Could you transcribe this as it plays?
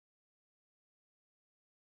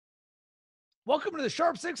Welcome to the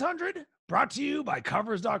Sharp 600, brought to you by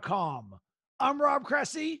Covers.com. I'm Rob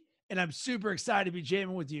Cressy, and I'm super excited to be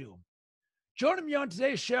jamming with you. Joining me on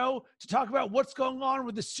today's show to talk about what's going on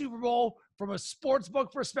with the Super Bowl from a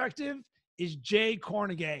sportsbook perspective is Jay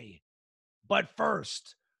Kornegay. But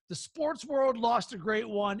first, the sports world lost a great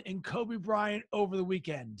one in Kobe Bryant over the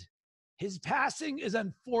weekend. His passing is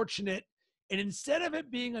unfortunate, and instead of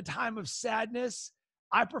it being a time of sadness,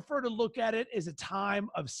 I prefer to look at it as a time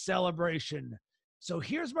of celebration. So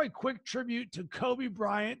here's my quick tribute to Kobe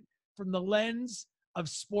Bryant from the lens of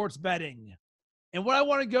sports betting. And what I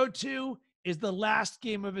want to go to is the last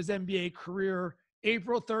game of his NBA career,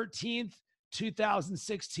 April 13th,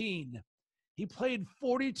 2016. He played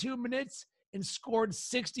 42 minutes and scored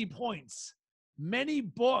 60 points. Many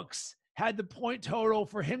books had the point total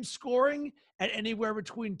for him scoring at anywhere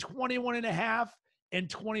between 21.5 and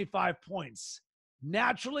 25 points.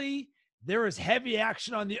 Naturally, there was heavy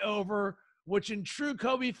action on the over, which in true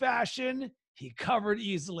Kobe fashion, he covered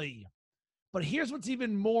easily. But here's what's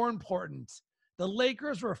even more important. The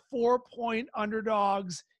Lakers were 4-point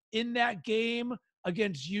underdogs in that game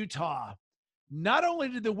against Utah. Not only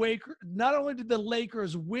did the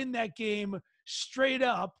Lakers win that game straight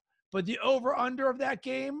up, but the over-under of that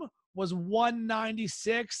game was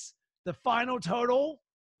 196. The final total,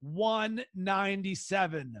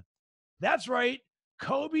 197. That's right.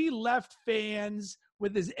 Kobe left fans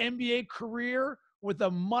with his NBA career with a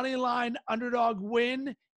moneyline underdog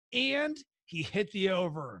win, and he hit the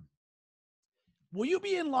over. Will you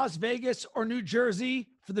be in Las Vegas or New Jersey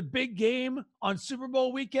for the big game on Super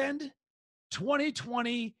Bowl weekend?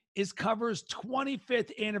 2020 is Cover's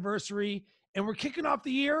 25th anniversary, and we're kicking off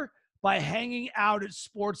the year by hanging out at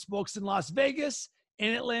sportsbooks in Las Vegas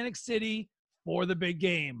and Atlantic City for the big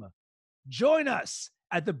game. Join us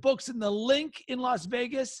at the books in the Link in Las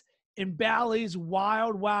Vegas, in Bally's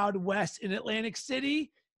Wild Wild West in Atlantic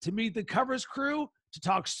City to meet the Covers crew, to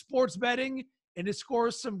talk sports betting, and to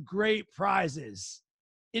score some great prizes.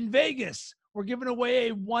 In Vegas, we're giving away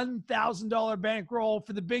a $1,000 bankroll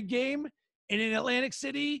for the big game, and in Atlantic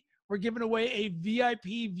City, we're giving away a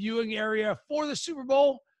VIP viewing area for the Super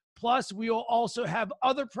Bowl. Plus, we will also have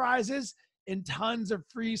other prizes and tons of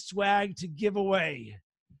free swag to give away.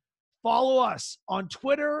 Follow us on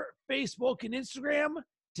Twitter, Facebook, and Instagram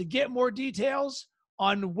to get more details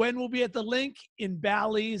on when we'll be at the Link in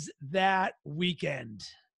Bally's that weekend.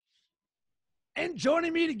 And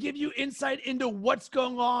joining me to give you insight into what's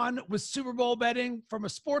going on with Super Bowl betting from a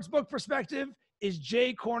sportsbook perspective is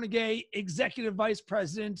Jay Kornegay, Executive Vice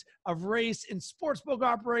President of Race and Sportsbook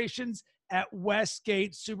Operations at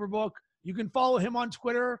Westgate SuperBook. You can follow him on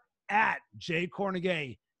Twitter at Jay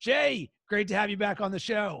Kornegay. Jay, great to have you back on the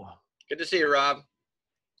show. Good to see you, Rob.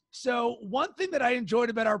 So one thing that I enjoyed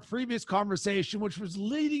about our previous conversation, which was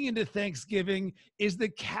leading into Thanksgiving, is the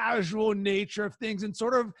casual nature of things and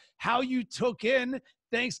sort of how you took in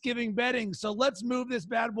Thanksgiving betting. So let's move this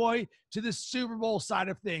bad boy to the Super Bowl side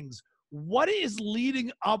of things. What is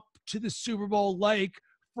leading up to the Super Bowl like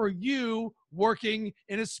for you working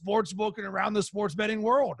in a sports book and around the sports betting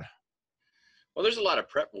world? Well, there's a lot of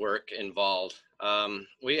prep work involved.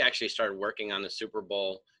 We actually started working on the Super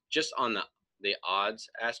Bowl just on the odds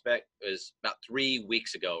aspect is about 3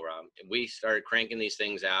 weeks ago, Rob. We started cranking these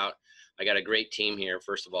things out. I got a great team here,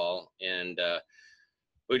 first of all, and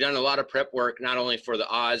we've done a lot of prep work, not only for the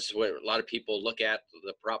odds, where a lot of people look at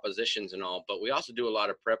the propositions and all, but we also do a lot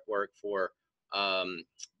of prep work for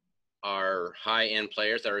our high-end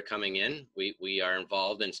players that are coming in. We are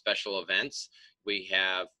involved in special events. We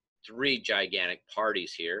have 3 gigantic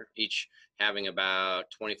parties here, each having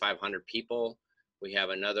about 2,500 people. We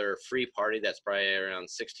have another free party that's probably around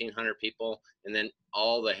 1,600 people, and then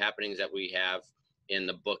all the happenings that we have in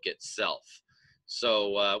the book itself.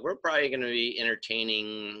 So we're probably going to be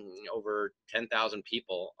entertaining over 10,000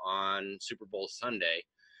 people on Super Bowl Sunday.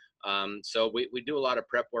 So we do a lot of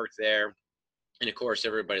prep work there. And of course,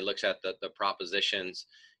 everybody looks at the propositions.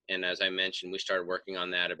 And as I mentioned, we started working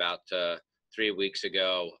on that about 3 weeks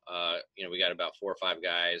ago. We got about 4 or 5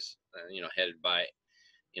 guys, headed by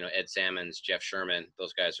Ed Salmons, Jeff Sherman.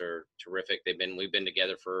 Those guys are terrific. We've been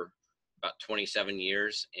together for about 27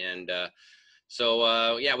 years. And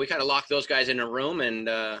so we kind of locked those guys in a room, and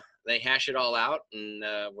they hash it all out, and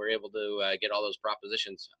we're able to get all those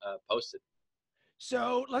propositions posted.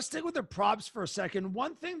 So let's stick with the props for a second.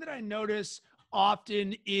 One thing that I notice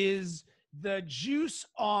often is the juice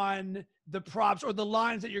on the props or the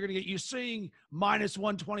lines that you're going to get. You're seeing minus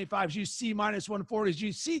 125s, you see minus 140s,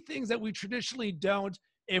 you see things that we traditionally don't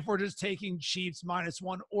if we're just taking Chiefs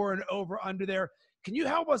 -1 or an over under there. Can you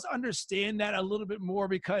help us understand that a little bit more?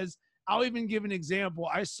 Because I'll even give an example.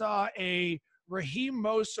 I saw a Raheem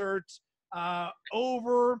Mostert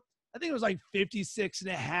over, I think it was like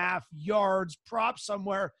 56.5 yards prop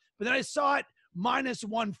somewhere. But then I saw it minus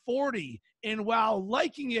 140. And while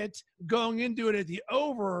liking it going into it at the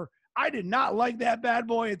over, I did not like that bad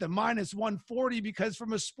boy at the minus 140 because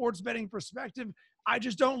from a sports betting perspective, I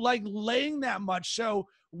just don't like laying that much. So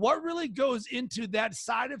what really goes into that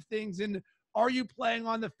side of things? And are you playing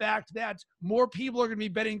on the fact that more people are going to be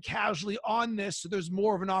betting casually on this, so there's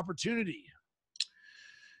more of an opportunity?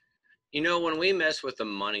 You know, when we mess with the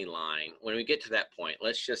money line, when we get to that point,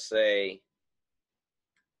 let's just say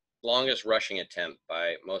longest rushing attempt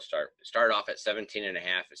by Mostert started off at 17 and a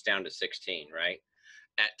half. It's down to 16, right?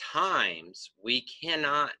 At times, we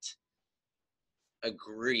cannot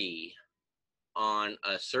agree on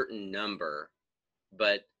a certain number,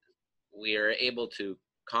 but we are able to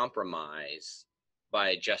compromise by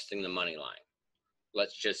adjusting the money line.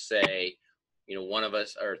 Let's just say, you know, one of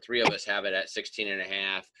us or three of us have it at 16 and a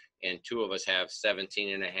half and two of us have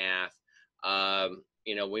 17 and a half.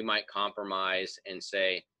 You know, we might compromise and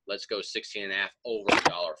say, let's go 16 and a half over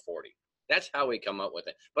 $1.40. That's how we come up with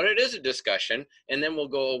it. But it is a discussion, and then we'll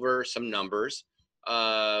go over some numbers.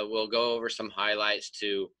 We'll go over some highlights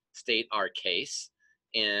to state our case,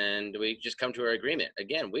 and we just come to our agreement.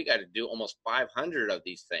 Again, we got to do almost 500 of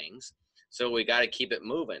these things, so we got to keep it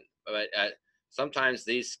moving. But sometimes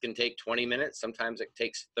these can take 20 minutes. Sometimes it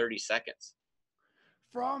takes 30 seconds.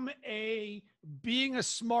 From a being a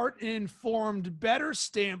smart and informed bettor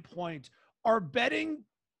standpoint, are betting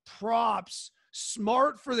props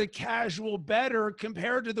smart for the casual bettor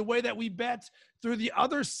compared to the way that we bet through the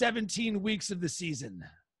other 17 weeks of the season?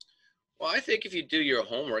 Well, I think if you do your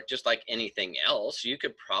homework, just like anything else, you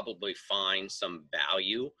could probably find some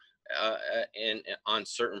value on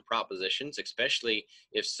certain propositions, especially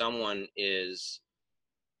if someone is,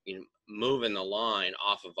 you know, moving the line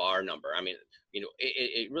off of our number. I mean, you know,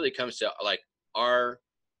 it really comes to like our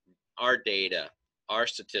data, our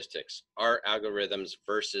statistics, our algorithms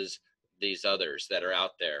versus these others that are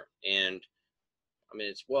out there. And I mean,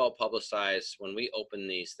 it's well publicized when we open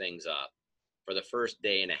these things up for the first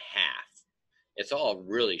day and a half. It's all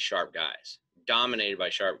really sharp guys, dominated by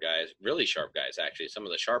sharp guys, really sharp guys, actually, some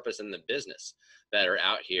of the sharpest in the business that are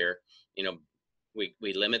out here. You know, we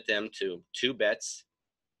limit them to 2 bets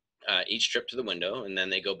each trip to the window, and then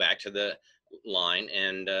they go back to the line,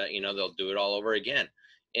 and, you know, they'll do it all over again.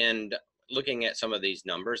 And looking at some of these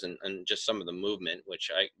numbers and just some of the movement, which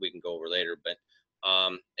we can go over later, but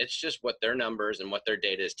it's just what their numbers and what their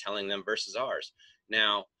data is telling them versus ours.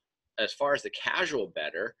 Now, as far as the casual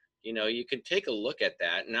bettor, you know, you can take a look at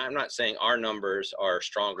that. And I'm not saying our numbers are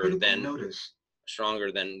stronger than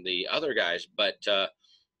the other guys, but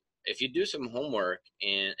if you do some homework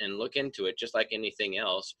and look into it, just like anything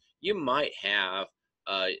else, you might have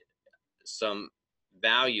some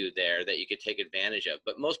value there that you could take advantage of.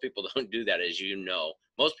 But most people don't do that, as you know.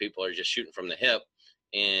 Most people are just shooting from the hip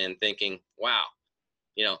and thinking, wow,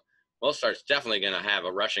 you know, Mostert's definitely going to have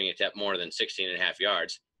a rushing attempt more than 16 and a half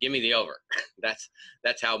yards. Give me the over.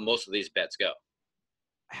 That's how most of these bets go.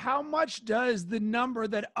 How much does the number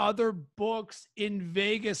that other books in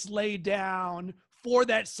Vegas lay down for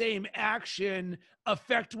that same action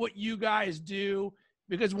affect what you guys do?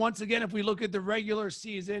 Because once again, if we look at the regular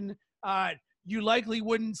season, you likely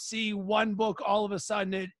wouldn't see one book all of a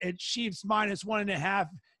sudden at Chiefs minus 1.5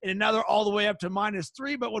 and another all the way up to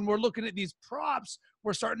 -3. But when we're looking at these props,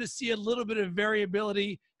 we're starting to see a little bit of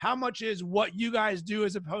variability. How much is what you guys do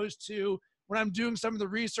as opposed to when I'm doing some of the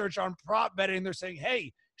research on prop betting, they're saying,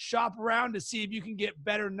 hey, shop around to see if you can get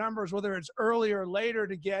better numbers, whether it's early or later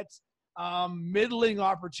to get middling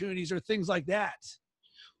opportunities or things like that.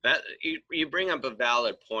 That you bring up a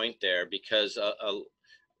valid point there, because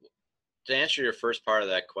to answer your first part of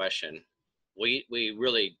that question, we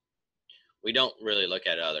don't really look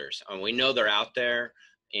at others. We know they're out there,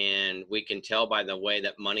 and we can tell by the way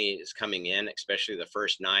that money is coming in, especially the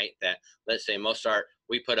first night, that let's say Mostert,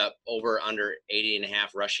 we put up over under 80 and a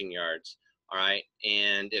half rushing yards. All right.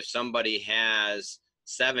 And if somebody has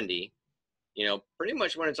 70, you know, pretty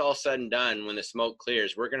much when it's all said and done, when the smoke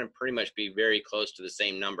clears, we're going to pretty much be very close to the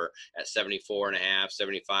same number at 74 and a half,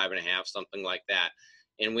 75 and a half, something like that.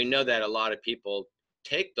 And we know that a lot of people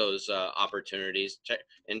take those opportunities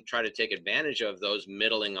and try to take advantage of those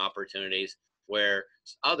middling opportunities, where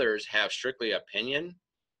others have strictly opinion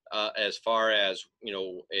as far as, you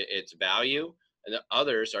know, its value, and the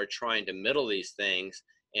others are trying to middle these things.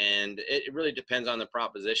 And it really depends on the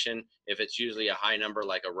proposition. If it's usually a high number,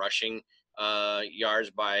 like a rushing yards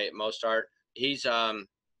by Mostert, he's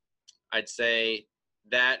I'd say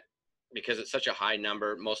that because it's such a high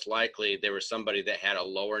number, most likely there was somebody that had a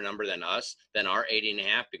lower number than us, than our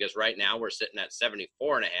 80.5, because right now we're sitting at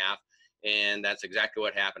 74.5, and that's exactly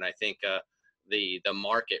what happened. I think the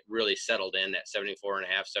market really settled in at 74.5,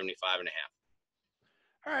 75.5.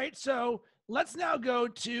 All right, so let's now go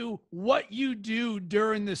to what you do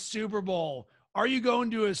during the Super Bowl. Are you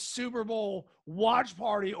going to a Super Bowl watch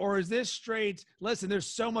party, or is this straight? Listen, there's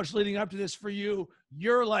so much leading up to this for you.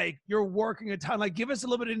 You're working a ton. Like, give us a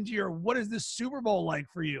little bit into what is this Super Bowl like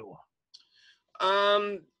for you?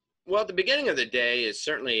 Well, the beginning of the day is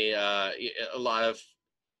certainly a lot of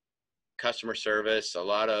customer service, a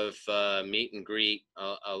lot of meet and greet,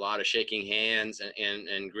 a lot of shaking hands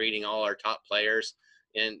and greeting all our top players.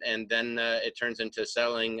 And then it turns into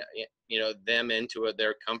settling, them into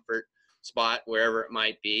their comfort spot, wherever it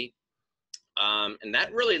might be. And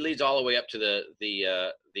that really leads all the way up to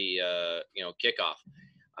the kickoff.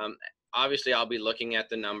 Obviously, I'll be looking at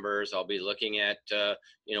the numbers. I'll be looking at,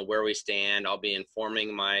 where we stand. I'll be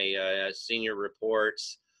informing my senior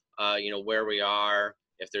reports, where we are,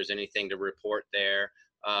 if there's anything to report there.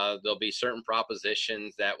 There'll be certain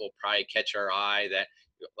propositions that will probably catch our eye that,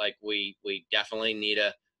 like, we definitely need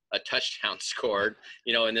a touchdown scored,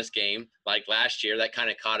 in this game. Like last year, that kind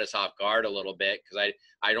of caught us off guard a little bit, because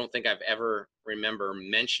I don't think I've ever remember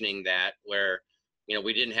mentioning that, where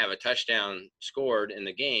we didn't have a touchdown scored in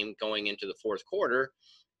the game going into the fourth quarter,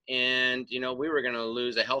 and we were going to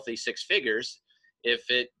lose a healthy six figures if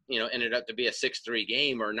it ended up to be a 6-3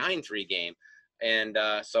 game or 9-3 game. And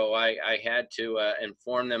so I had to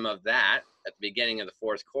inform them of that at the beginning of the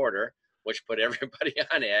fourth quarter, which put everybody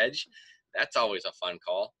on edge. That's always a fun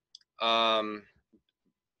call.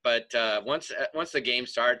 But once the game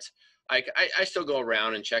starts, I still go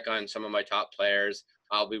around and check on some of my top players.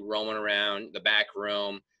 I'll be roaming around the back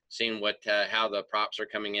room, seeing how the props are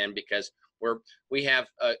coming in, because we have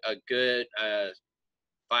a good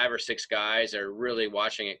 5 or 6 guys that are really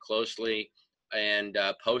watching it closely and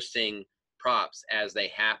posting props as they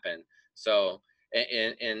happen. So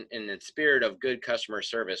in the spirit of good customer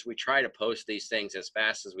service, we try to post these things as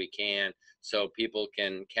fast as we can so people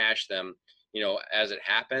can cash them, as it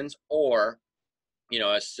happens, or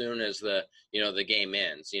as soon as the game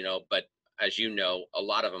ends, but as a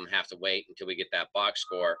lot of them have to wait until we get that box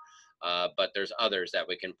score, but there's others that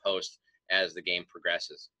we can post as the game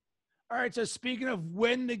progresses. All right, so speaking of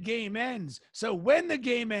when the game ends,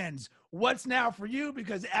 what's now for you?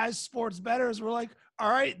 Because as sports bettors, we're like, all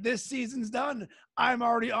right, this season's done. I'm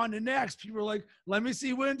already on to next. People are like, let me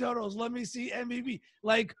see win totals. Let me see MVP.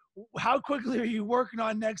 Like, how quickly are you working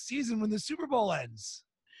on next season when the Super Bowl ends?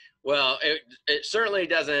 Well, it certainly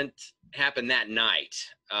doesn't happen that night.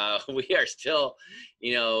 We are still,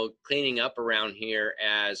 cleaning up around here,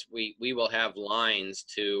 as we will have lines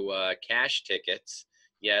to cash tickets.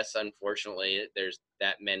 Yes, unfortunately, there's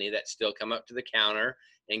that many that still come up to the counter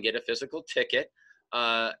and get a physical ticket.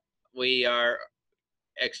 We are,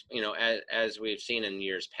 as we've seen in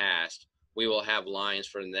years past, we will have lines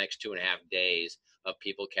for the next 2.5 days of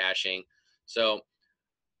people cashing. So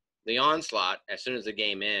the onslaught, as soon as the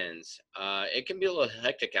game ends, it can be a little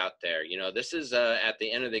hectic out there. This is at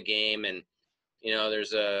the end of the game, and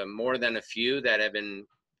there's more than a few that have been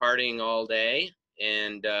partying all day,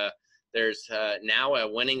 and there's now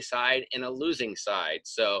a winning side and a losing side.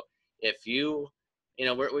 So if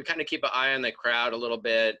we kind of keep an eye on the crowd a little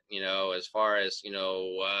bit, as far as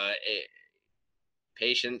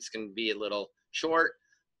patience can be a little short.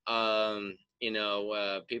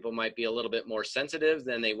 People might be a little bit more sensitive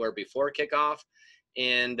than they were before kickoff.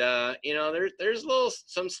 And, there's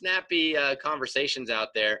some snappy conversations out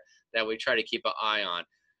there that we try to keep an eye on.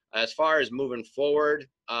 As far as moving forward,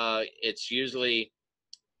 it's usually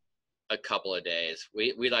a couple of days.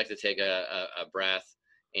 We like to take a breath,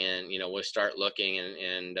 and, we'll start looking,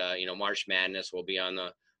 and March Madness will be on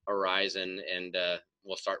the horizon, and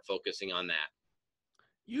we'll start focusing on that.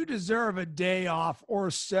 You deserve a day off or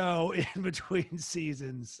so in between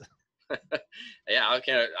seasons. Yeah,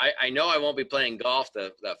 okay. I know I won't be playing golf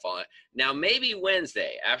that fall. Now, maybe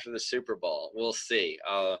Wednesday after the Super Bowl, we'll see.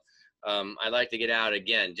 I'd like to get out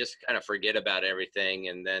again, just kind of forget about everything,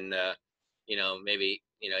 and then, maybe,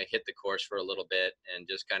 hit the course for a little bit and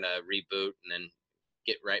just kind of reboot, and then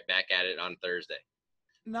get right back at it on Thursday.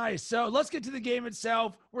 Nice. So let's get to the game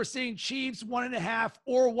itself. We're seeing Chiefs 1.5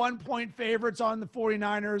 or 1 point favorites on the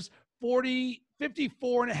 49ers,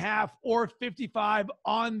 54.5 or 55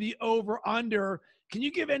 on the over under. Can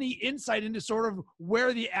you give any insight into sort of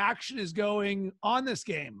where the action is going on this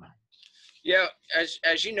game? Yeah,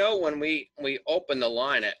 as you know, when we opened the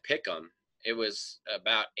line at Pick'em, it was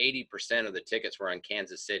about 80% of the tickets were on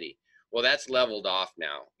Kansas City. Well, that's leveled off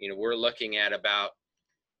now. We're looking at about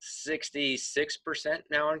 66%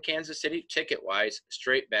 now on Kansas City ticket-wise,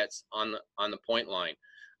 straight bets on the point line.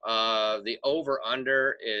 The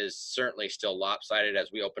over-under is certainly still lopsided as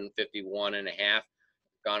we open 51.5,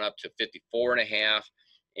 gone up to 54.5,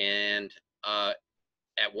 and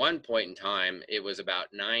at one point in time it was about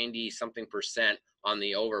 90-something% on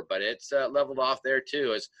the over, but it's leveled off there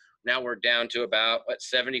too. As now we're down to about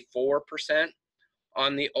 74%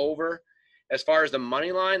 on the over. As far as the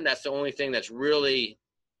money line, that's the only thing that's really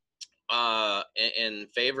in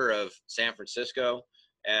favor of San Francisco,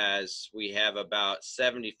 as we have about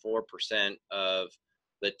 74% of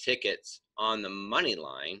the tickets on the money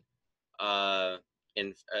line on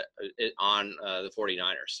the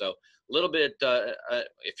 49ers. So a little bit,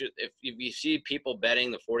 if you see people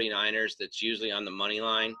betting the 49ers, that's usually on the money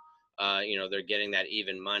line. They're getting that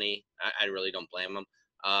even money. I really don't blame them.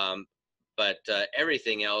 But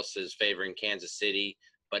everything else is favoring Kansas City,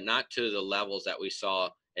 but not to the levels that we saw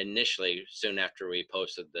initially soon after we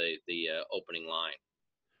posted the opening line.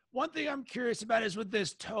 One thing I'm curious about is with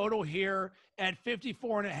this total here at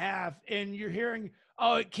 54.5, and you're hearing,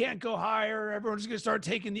 oh, it can't go higher, everyone's going to start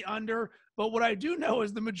taking the under. But what I do know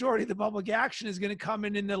is the majority of the public action is going to come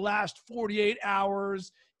in the last 48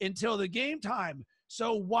 hours until the game time.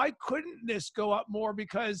 So why couldn't this go up more?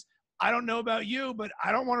 Because I don't know about you, but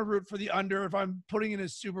I don't want to root for the under if I'm putting in a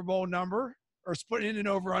Super Bowl number or putting in an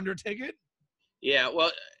over-under ticket. Yeah,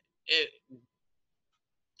 well,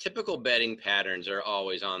 typical betting patterns are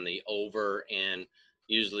always on the over and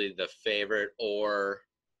usually the favorite, or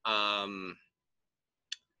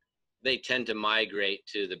they tend to migrate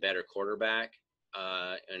to the better quarterback.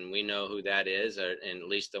 And we know who that is, and at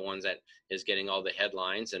least the ones that is getting all the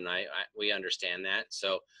headlines, and we understand that.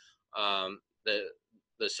 So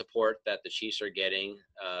the support that the Chiefs are getting,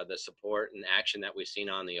 the support and action that we've seen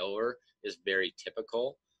on the over is very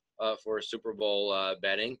typical for Super Bowl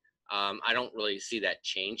betting. I don't really see that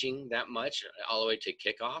changing that much all the way to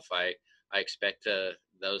kickoff. I expect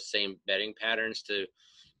those same betting patterns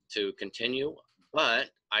to continue, but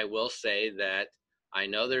I will say that I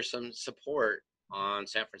know there's some support on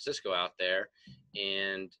San Francisco out there,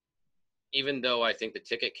 and even though I think the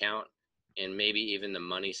ticket count and maybe even the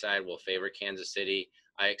money side will favor Kansas City,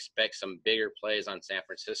 I expect some bigger plays on San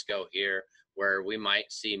Francisco here, where we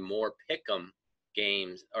might see more pick'em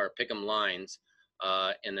games or pick'em lines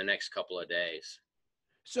in the next couple of days.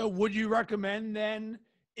 So would you recommend then,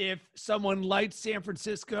 if someone liked San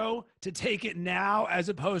Francisco, to take it now as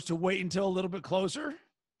opposed to wait until a little bit closer?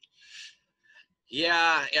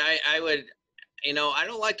 Yeah, I would. I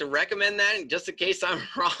don't like to recommend that just in case I'm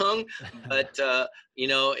wrong, but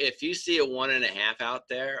if you see a 1.5 out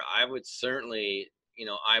there, I would certainly,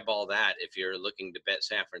 eyeball that if you're looking to bet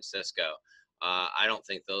San Francisco. I don't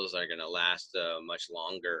think those are going to last much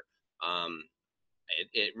longer.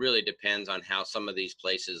 It really depends on how some of these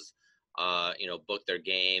places, book their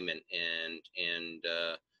game and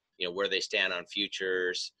where they stand on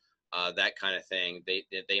futures, that kind of thing.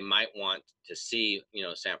 They might want to see,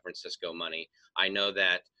 San Francisco money. I know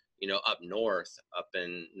that, up north, up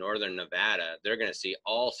in northern Nevada, they're going to see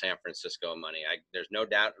all San Francisco money. There's no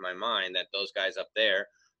doubt in my mind that those guys up there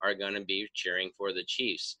are going to be cheering for the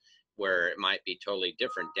Chiefs, where it might be totally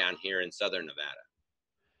different down here in southern Nevada.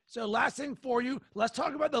 So last thing for you, let's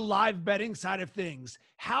talk about the live betting side of things.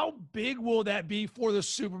 How big will that be for the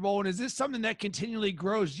Super Bowl? And is this something that continually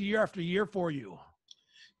grows year after year for you?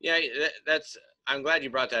 Yeah, I'm glad you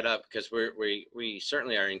brought that up, because we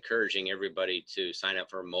certainly are encouraging everybody to sign up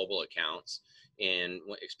for mobile accounts, and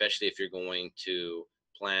especially if you're going to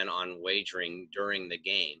plan on wagering during the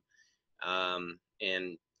game.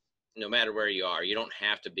 And no matter where you are, you don't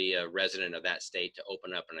have to be a resident of that state to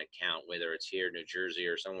open up an account, whether it's here in New Jersey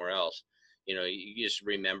or somewhere else. You just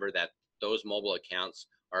remember that those mobile accounts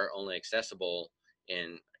are only accessible,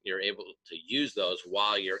 and you're able to use those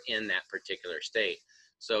while you're in that particular state.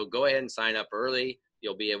 So go ahead and sign up early.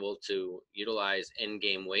 You'll be able to utilize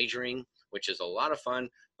in-game wagering, which is a lot of fun,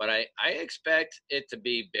 but I expect it to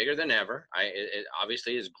be bigger than ever. It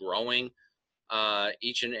obviously is growing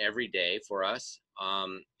each and every day for us.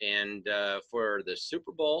 And for the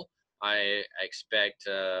Super Bowl, I expect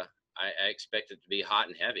it to be hot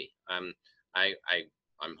and heavy. I'm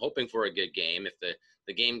hoping for a good game. If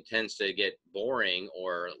the game tends to get boring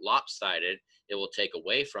or lopsided, it will take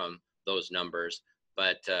away from those numbers.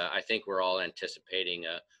 But I think we're all anticipating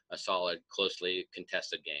a solid, closely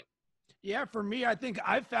contested game. Yeah, for me, I think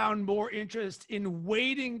I found more interest in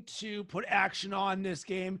waiting to put action on this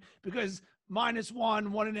game, because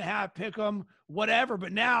 -1, 1.5, pick 'em, whatever.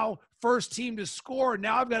 But now, first team to score.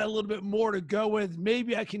 Now I've got a little bit more to go with.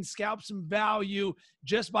 Maybe I can scalp some value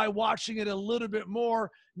just by watching it a little bit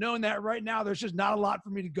more, knowing that right now there's just not a lot for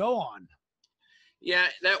me to go on. Yeah,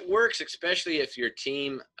 that works, especially if your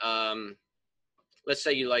team, let's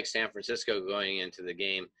say you like San Francisco going into the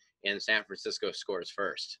game and San Francisco scores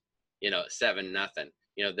first, 7-0.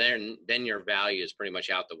 Then your value is pretty much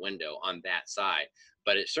out the window on that side.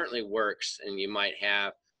 But it certainly works, and you might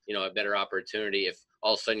have, a better opportunity if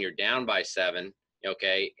all of a sudden you're down by 7,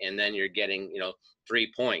 okay, and then you're getting,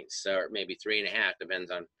 3 points or maybe 3.5,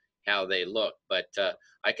 depends on how they look. But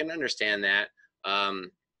I can understand that.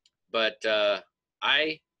 But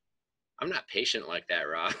I'm not patient like that,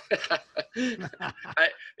 Rob.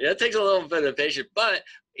 It takes a little bit of patience, but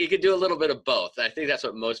you could do a little bit of both. I think that's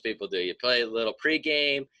what most people do. You play a little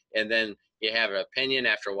pregame, and then you have an opinion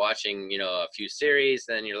after watching, a few series.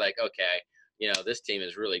 Then you're like, okay, this team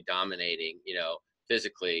is really dominating,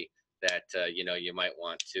 physically, that, you might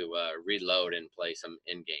want to reload and play some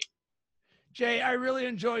in-game. Jay, I really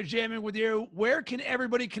enjoyed jamming with you. Where can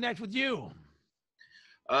everybody connect with you?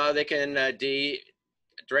 They can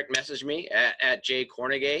direct message me at Jay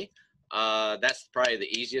Kornegay. That's probably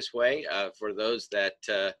the easiest way for those that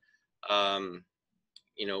want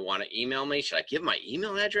to email me. Should I give my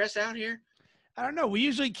email address out here? I don't know. We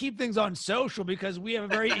usually keep things on social because we have a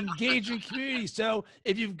very engaging community. So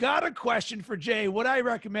if you've got a question for Jay, what I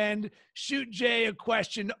recommend, shoot Jay a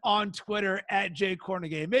question on Twitter at Jay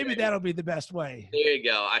Kornegay. Maybe that'll be the best way. There you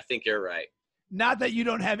go. I think you're right. Not that you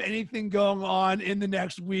don't have anything going on in the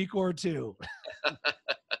next week or two.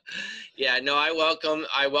 Yeah, no, I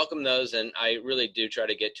welcome those, and I really do try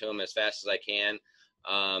to get to them as fast as I can,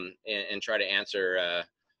 and try to answer,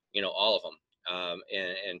 all of them,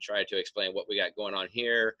 and try to explain what we got going on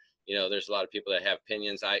here. There's a lot of people that have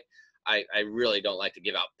opinions. I really don't like to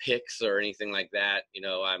give out picks or anything like that.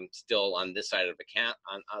 I'm still on this side of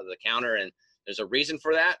the counter, and there's a reason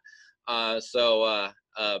for that.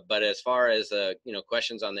 But as far as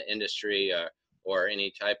questions on the industry or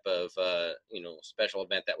any type of special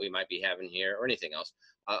event that we might be having here or anything else,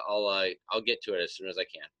 I'll get to it as soon as I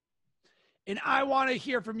can. And I want to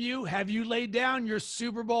hear from you. Have you laid down your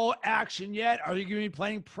Super Bowl action yet? Are you going to be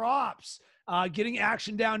playing props, getting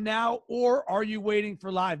action down now, or are you waiting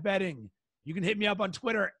for live betting? You can hit me up on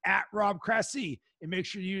Twitter at Rob Cressy, and make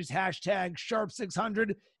sure you use hashtag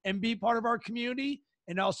Sharp600 and be part of our community.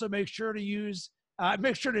 And also make sure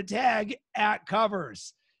to tag at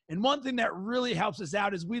Covers. And one thing that really helps us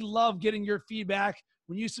out is we love getting your feedback.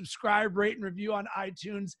 When you subscribe, rate, and review on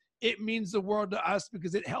iTunes, it means the world to us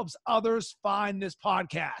because it helps others find this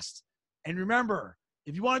podcast. And remember,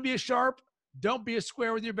 if you want to be a sharp, don't be a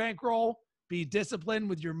square with your bankroll. Be disciplined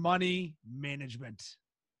with your money management.